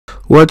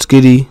What's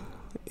goody?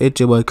 It's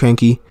your boy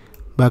Cranky,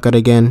 back at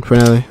again for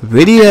another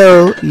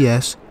video.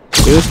 Yes,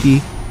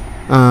 seriously.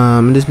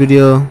 In this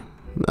video,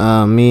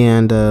 me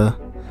and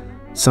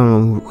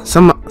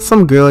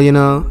some girl, you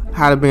know,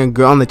 how to bring a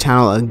girl on the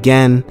channel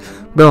again.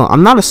 Bro,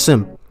 I'm not a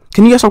simp.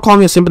 Can you guys stop calling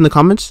me a simp in the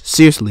comments?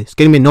 Seriously, it's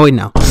getting me annoyed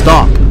now.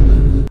 Stop.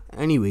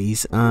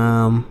 Anyways,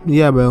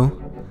 yeah, bro.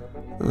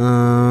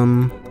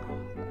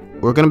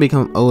 We're gonna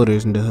become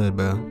oders in the hood,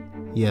 bro.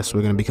 Yes,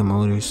 we're gonna become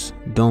oders.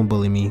 Don't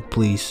bully me,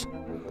 please.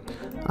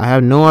 I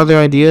have no other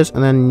ideas.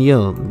 And then,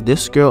 yo,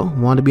 this girl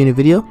wanted to be in a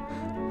video.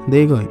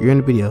 There you go, you're in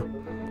the video.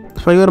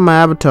 If I go to my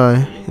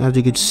avatar, as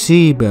you can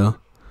see, bro,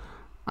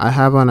 I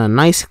have on a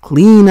nice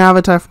clean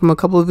avatar from a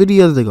couple of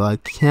videos ago. I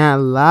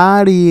can't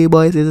lie to you,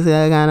 boys. It's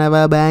kind of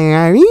a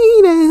banger.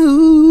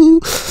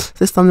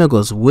 This thumbnail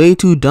goes way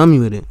too dummy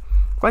with it.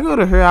 If I go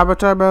to her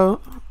avatar,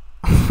 bro.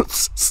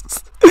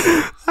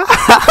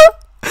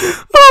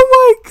 Oh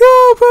my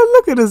god, bro,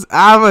 look at this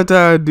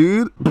avatar,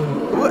 dude.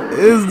 What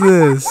is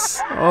this?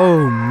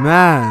 Oh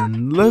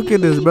man, look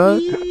at this, bro.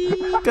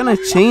 What kind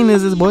of chain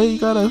is this, boy? You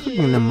got a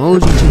freaking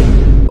emoji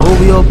chain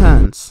over your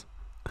pants,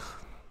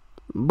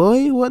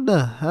 boy. What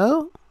the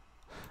hell,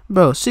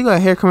 bro? She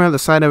got hair coming out the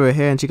side of her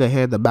hair, and she got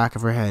hair at the back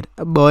of her head.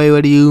 Boy,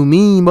 what do you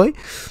mean, boy?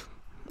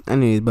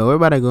 Anyways, bro, we're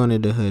about to go into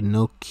the hood,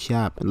 no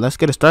cap, and let's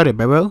get it started,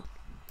 bro.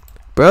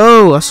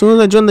 Bro, as soon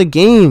as I join the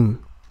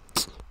game,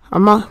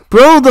 I'm not,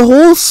 bro. The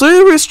whole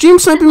server is stream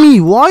sniping me.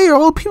 Why are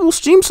all people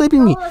stream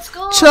sniping me? Let's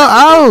go. Chill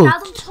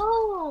out.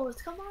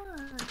 Come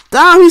on.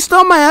 Damn, he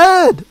stole my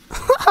head.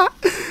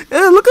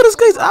 Yeah, look at this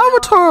guy's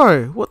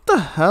avatar. What the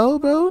hell,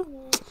 bro?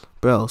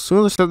 Bro, as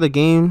soon as I start the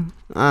game,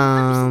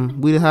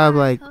 we'd have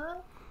like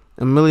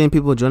a million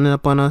people joining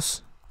up on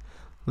us.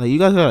 Like, you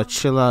guys gotta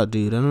chill out,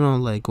 dude. I don't know,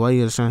 like, why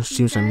you guys trying to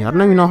stream snipe me. I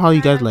don't even know how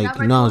you guys like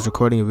know I was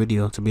recording a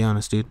video. To be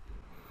honest, dude.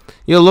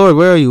 Yo, Lord,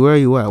 where are you? Where are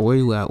you at? Where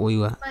you at? Where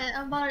you at?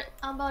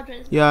 I'm about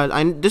to. Yeah,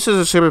 this is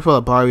a server full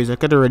of Barbies. I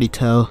could already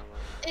tell.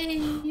 Hey,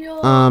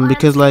 yo,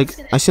 because like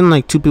I seen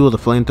like 2 people to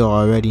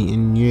flamethrower already,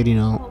 and you already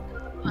know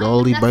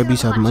all these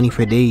Barbies have money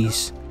for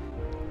days.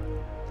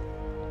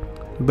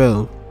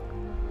 Bro,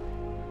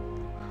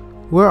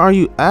 where are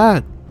you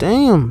at?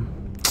 Damn,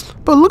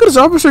 bro, look at this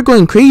officer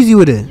going crazy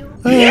with it.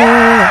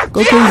 Yeah,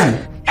 go crazy.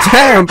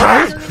 Damn,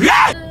 bro.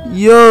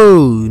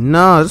 Yo,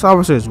 nah, this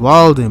officer is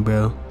wilding,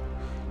 bro.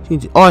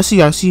 Oh, I see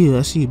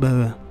you,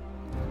 bro.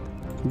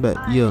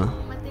 But yo,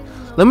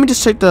 let me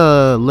just check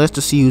the list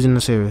to see who's in the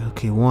server.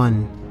 Okay,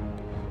 1,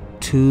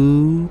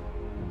 2.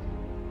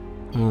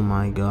 Oh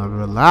my god,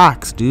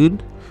 relax,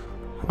 dude.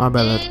 Oh,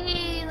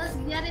 Hey, let's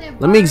get it,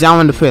 let me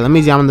examine the fit. Let me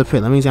examine the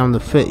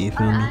fit. You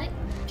feel me?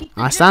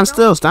 I stand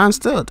still.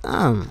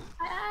 Damn.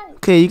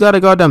 Okay, you got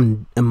a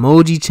goddamn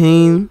emoji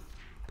chain.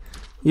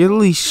 You're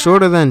really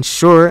shorter than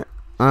short.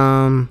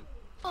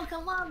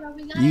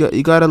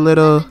 You got a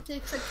little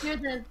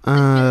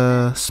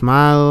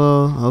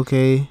smile,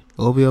 okay,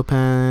 over your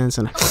pants,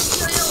 and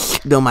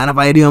don't mind if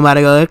I do. I'm about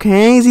to go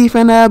crazy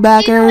from the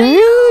back around.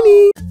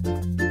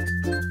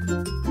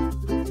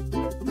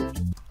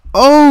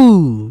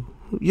 Oh,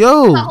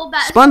 yo,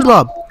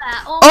 SpongeBob.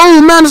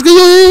 Oh man, it's good.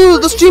 Yo,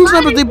 the stream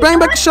snipers, they bring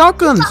back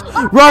shotguns.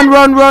 Run.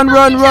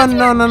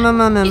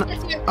 No.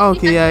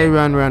 Okay, yeah,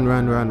 run.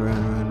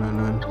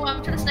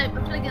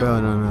 Bro,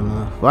 no.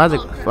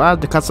 If I have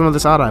to cut some of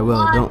this out, I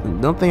will.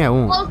 Don't think I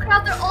won't.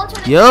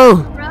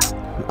 Yo.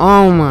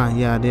 Oh my,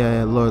 yeah,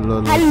 Lord.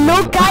 Hello,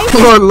 guys.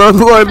 Lord.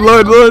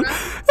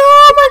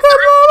 Oh my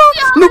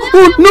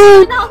god,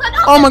 no.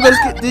 Oh my god.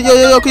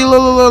 Yo, okay,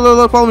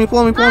 Lord. Follow me. Get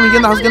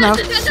in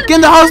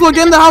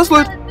the house,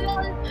 Lord.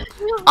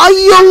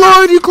 Yo,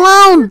 Lord, you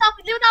clown.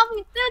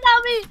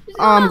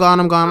 Oh, I'm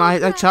gone.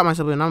 I chopped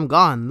myself in. I'm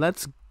gone.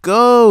 Let's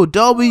go.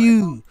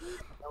 W.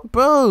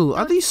 Bro,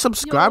 are these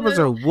subscribers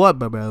or what,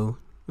 bro?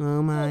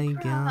 Oh my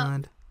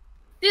god.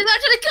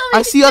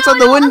 I see outside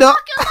the window.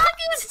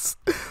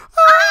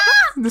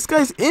 This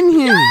guy's in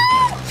here.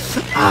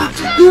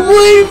 You're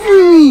waiting for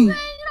me.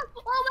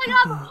 Oh my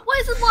god. Why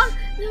is this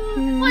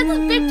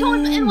big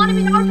tone and want to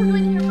be Naruto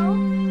in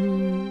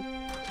here,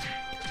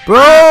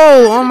 bro?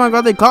 Oh my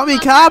god, they got me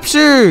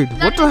captured.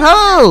 What the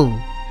hell?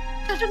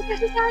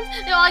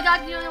 Yo, I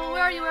got you.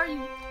 Where are you?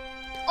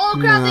 Oh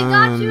crap, they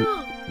got you.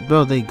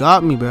 Bro, they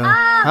got me, bro.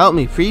 Help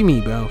me, free me,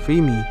 bro.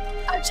 Free me.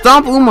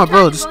 Stomp Uma,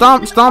 bro. Just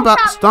stomp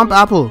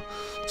Apple.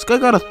 This guy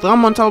got a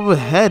thumb on top of his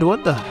head.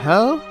 What the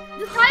hell?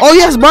 Oh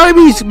yes,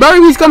 Barbies,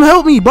 come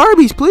help me.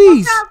 Barbies,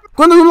 please.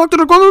 Go in the room, lock the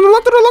door. Let me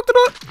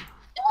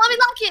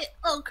lock it.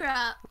 Oh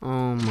crap.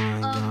 Oh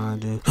my god,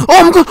 dude.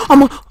 Oh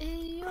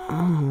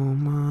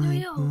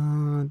my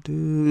god,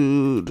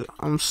 dude.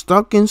 I'm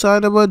stuck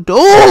inside of a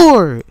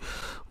door.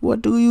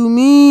 What do you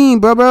mean,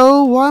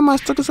 bro? Why am I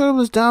stuck inside of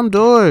this damn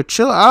door?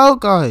 Chill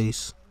out,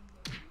 guys.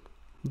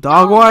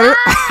 Dog water?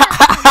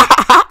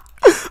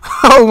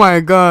 Oh my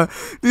god.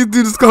 These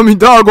dudes call me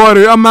dog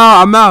water. I'm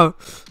out.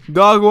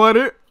 Dog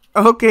water?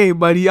 Okay,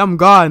 buddy, I'm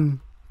gone.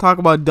 Talk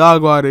about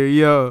dog water,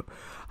 yo.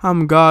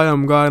 I'm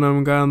gone, Lord.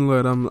 I'm gone.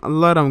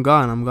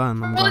 Bro,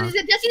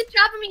 Jesse's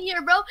trapping me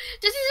here, bro.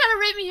 Jesse's trying to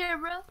rape me here,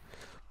 bro.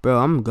 Bro,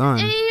 I'm gone.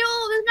 Hey,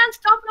 yo, this man's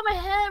stomping on my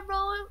head,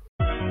 bro.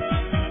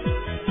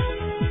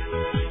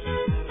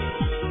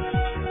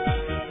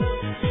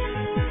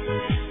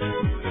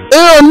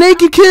 Ew,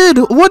 naked kid.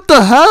 What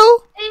the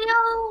hell? Hey,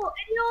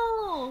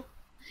 yo.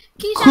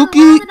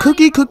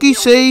 Cookie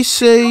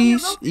says,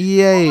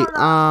 yay.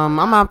 I'm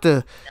gonna have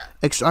to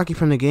extract you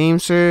from the game,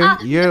 sir.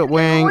 You're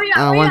wearing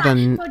one of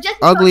the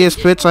ugliest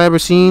fits I ever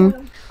seen.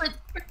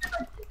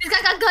 This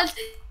guy got guns.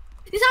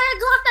 This guy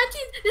got Glock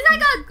 19. This guy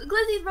got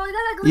glizzies, bro.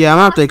 Yeah, I'm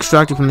gonna have to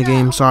extract you from the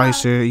game. Sorry,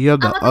 sir. You have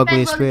the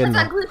ugliest fit. We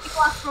gotta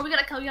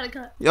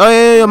cut. Oh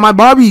yeah. My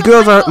Barbie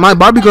girls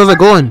are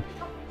going.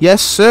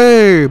 Yes,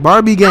 sir.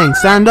 Barbie gang,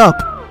 stand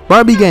up.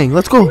 Barbie gang,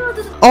 let's go.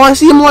 Oh, I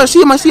see him. I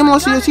see him.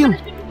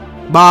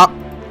 Bop.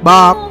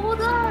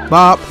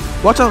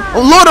 Watch out.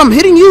 Oh Lord, I'm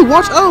hitting you.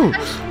 Watch out.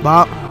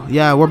 Bop.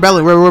 Yeah, we're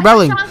rebelling. We're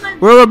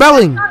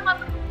rebelling.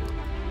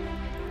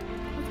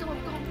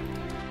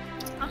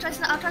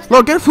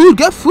 Look, get food.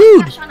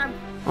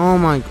 Oh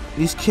my,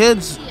 these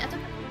kids. Ew,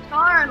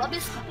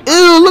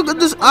 look at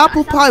this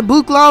apple pie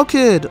book loud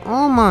kid.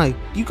 Oh my,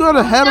 you got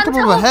a head on top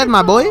of a head,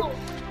 my boy. Oh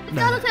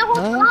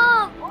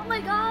my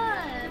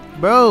god.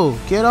 Bro,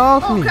 get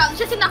off me. Oh crap,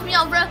 just knocked me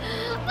out, bro.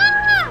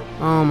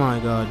 Oh my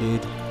god,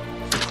 dude.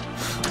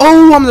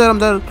 Oh, I'm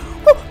dead.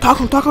 Oh,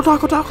 taco.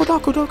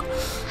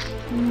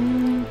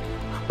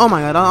 Oh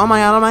my god.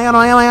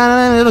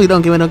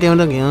 Don't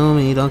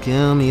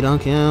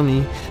kill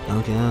me.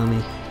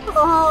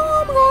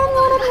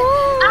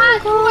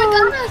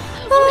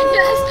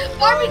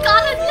 Barbie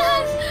got us,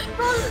 yes.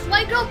 Bro,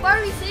 my girl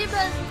Barbie saved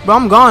us. Bro,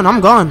 I'm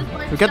gone.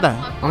 Forget that.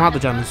 I'm out the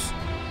channels.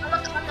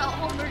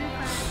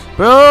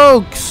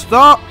 Bro,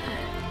 stop.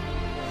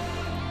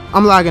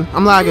 I'm lagging.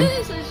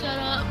 Shut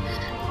up.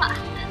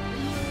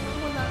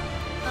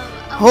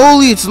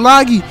 Holy, it's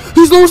laggy.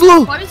 He's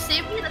slow. Barbie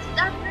saved me.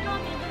 That's right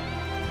on me.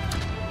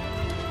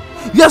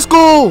 Let's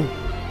go.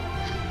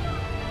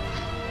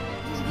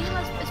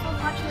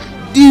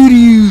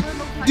 Doo-doo.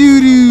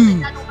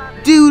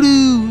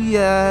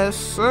 Yes,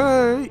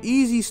 sir.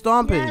 Easy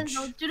stompage.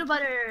 Yeah, no, doo-doo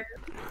butter.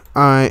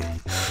 Alright.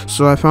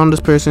 So I found this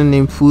person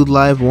named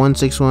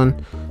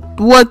FoodLive161.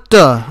 What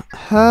the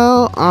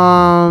hell?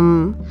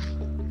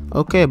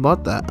 Okay,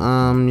 about that.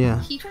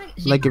 Yeah.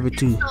 Like give it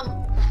 2.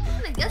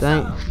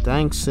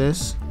 Thanks,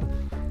 sis.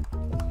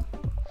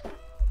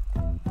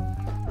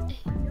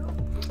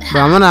 But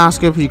I'm gonna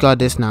ask her if you got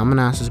this now. I'm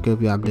gonna ask this girl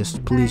if you have this.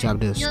 Please have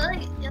this. You'll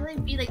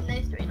be like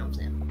nice, right? You know what I'm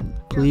saying?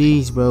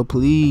 Please, bro,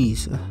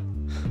 please.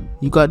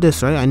 You got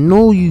this, right? I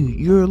know you.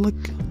 You're like,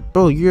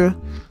 bro, you're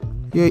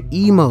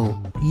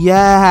emo.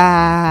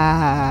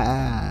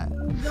 Yeah.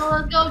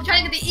 Let's go.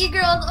 Trying to get the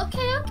e-girls.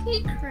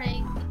 Okay,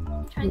 crank.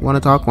 Wanna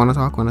talk? Please,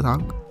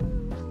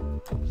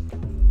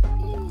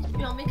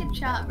 bro, make a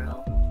chat,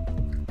 bro.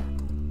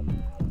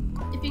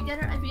 If you get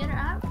her app.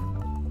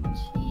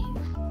 Jeez.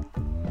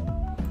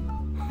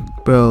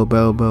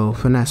 Bro.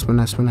 Finesse.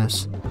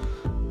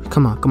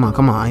 Come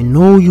on. I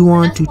know you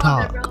want to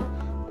talk,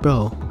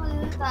 bro.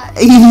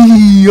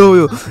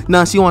 Yo.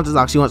 Nah, she wants to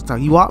talk.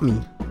 You want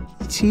me?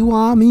 She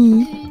want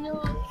me.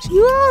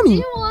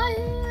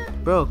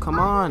 Bro, come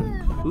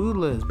on.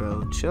 Foodless,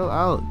 bro. Chill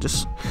out.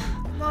 Just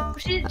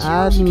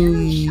add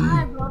me.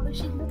 Shy, bro, but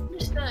she's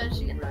misunderstood.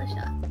 She gets really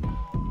shy.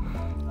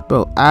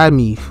 Bro, add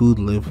me.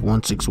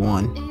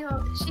 Foodlive161.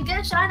 She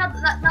gets shy now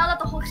that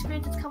the whole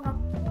experience is coming up.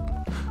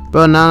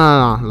 Bro,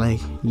 no. Like,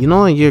 you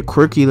know, you're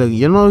quirky. Like,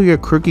 you know, you're a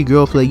quirky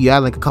girl. Like, you add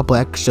like a couple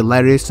extra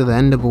letters to the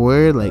end of a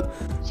word. Like,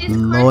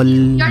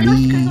 lolly,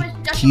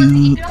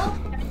 cute.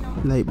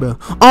 Like, bro.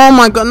 Oh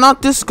my god,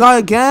 not this guy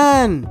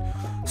again.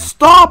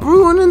 Stop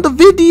ruining the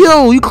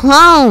video, you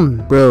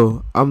clown.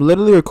 Bro, I'm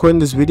literally recording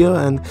this video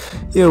and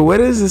yo, where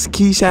is this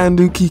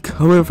Keishanduki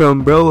coming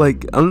from, bro?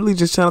 Like, I'm literally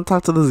just trying to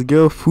talk to this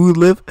girl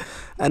FoodLive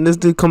and this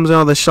dude comes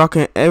around with a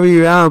shotgun every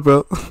round,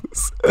 bro.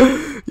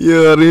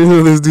 Yo, I don't even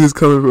know where this dude's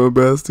coming from,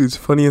 bro. This dude's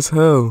funny as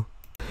hell.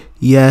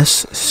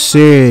 Yes,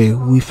 sir.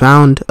 We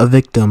found a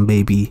victim,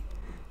 baby.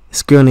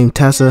 This girl named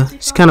Tessa.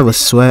 She's kind of a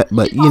sweat,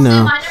 but you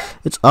know,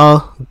 it's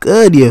all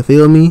good, you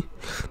feel me?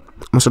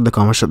 I'm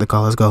gonna shut the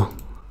call. Let's go.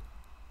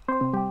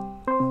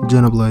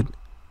 Jonah Blood.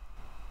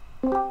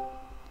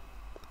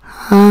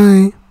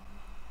 Hi.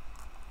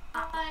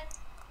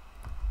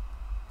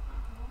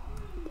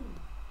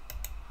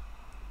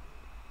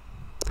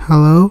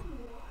 Hello?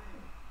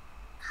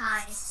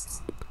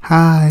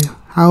 Hi.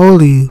 How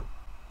old are you?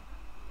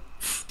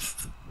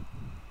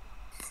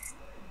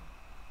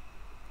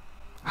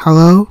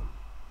 Hello?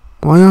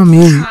 Why you on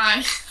mute?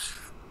 Hi.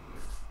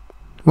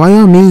 Why you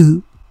on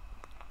mute?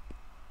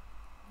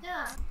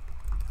 Yeah.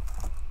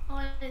 Oh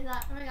my god, is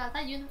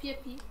that you in the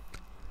PFP?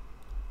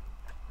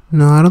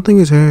 No, I don't think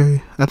it's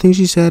her. I think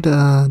she said,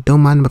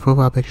 don't mind my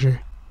profile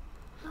picture.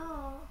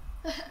 Oh.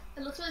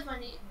 It looks really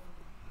funny.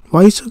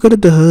 Why are you so good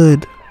at the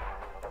hood?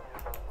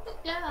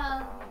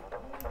 Yeah.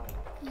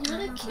 You're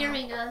really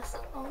carrying us.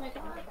 Oh my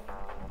god.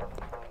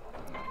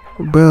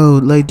 Bro,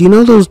 like, do you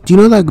know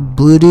that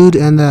blue dude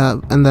and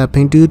that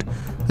pink dude?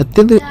 I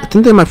think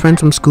they're my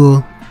friends from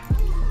school.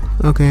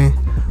 Okay.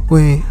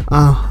 Wait,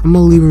 I'm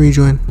gonna leave and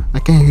rejoin. I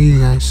can't hear you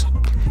guys.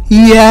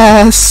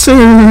 Yes,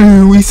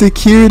 sir. We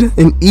secured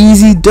an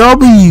easy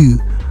W.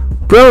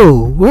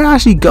 Bro, we're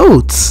actually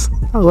goats.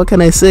 Oh, what can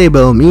I say,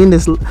 bro? Me and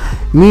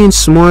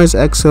S'mores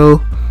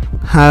XO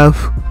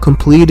have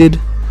completed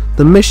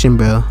the mission,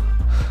 bro.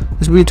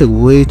 This video took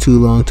way too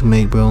long to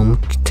make, bro.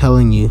 I'm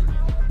telling you.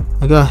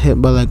 I got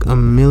hit by like a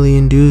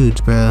million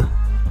dudes, bro.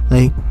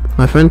 Like,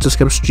 my friends just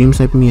kept stream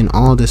sniping me and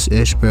all this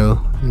ish,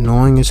 bro.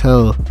 Annoying as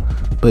hell.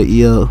 But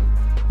yo,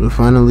 we're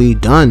finally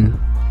done.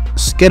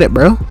 Let's get it,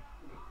 bro.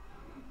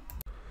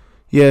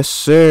 Yes,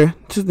 sir.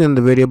 This is the end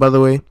of the video, by the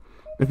way.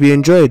 If you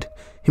enjoyed,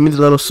 hit me with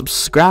a little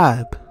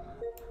subscribe.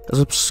 A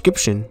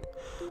subscription.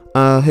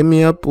 Hit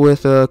me up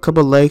with a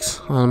couple likes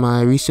on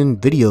my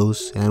recent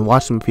videos and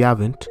watch them if you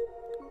haven't.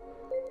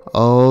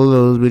 All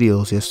those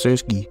videos, yes, sir.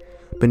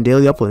 Been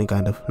daily uploading,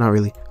 kind of. Not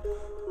really.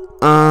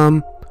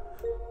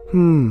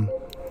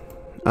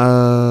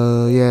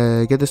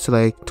 Yeah, get this to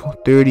like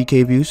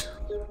 30k views.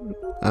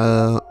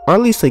 Or at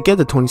least like get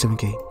to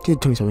 27k.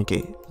 Get to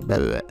 27k. Blah,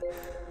 blah, blah.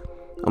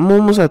 I'm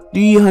almost at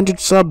 300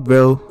 sub,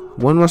 bro.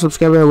 One more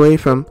subscriber away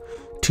from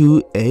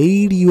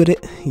 280 with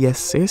it. Yes,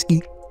 sir.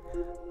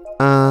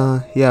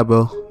 Yeah,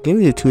 bro. Give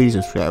me the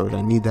 280 subscribers.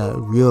 I need that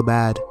real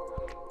bad.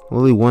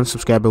 Only one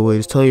subscriber away.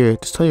 Just tell your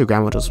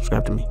grandma to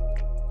subscribe to me.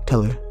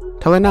 Tell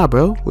her now,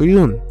 bro. What are you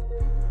doing?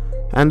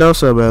 And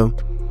also, bro,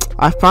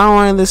 I found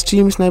one of the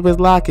stream snipers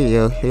locker,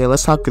 yo. Yeah,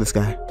 let's talk to this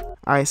guy.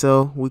 Alright,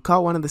 so we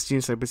caught one of the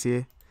stream snipers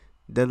here.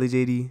 Deadly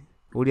JD,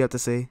 what do you have to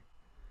say?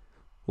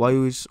 Why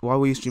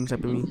were you stream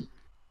sniping me?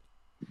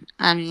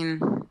 I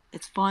mean,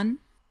 it's fun.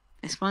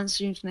 It's fun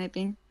stream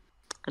sniping.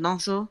 And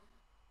also,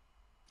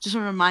 just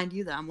want to remind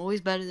you that I'm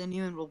always better than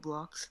you in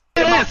Roblox.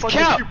 You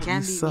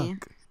can't beat me.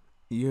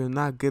 You're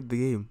not good at the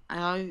game.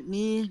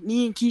 Me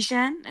and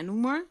Keishan and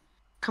Umar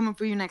coming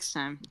for you next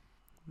time.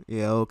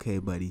 Yeah, okay,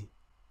 buddy.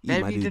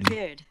 Better be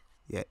prepared.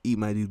 Yeah, eat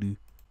my doo-doo.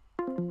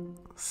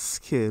 This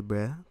kid,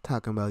 bruh,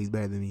 talking about he's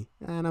better than me.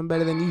 And I'm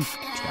better than you.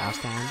 Charles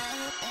Town.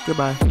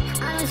 Goodbye.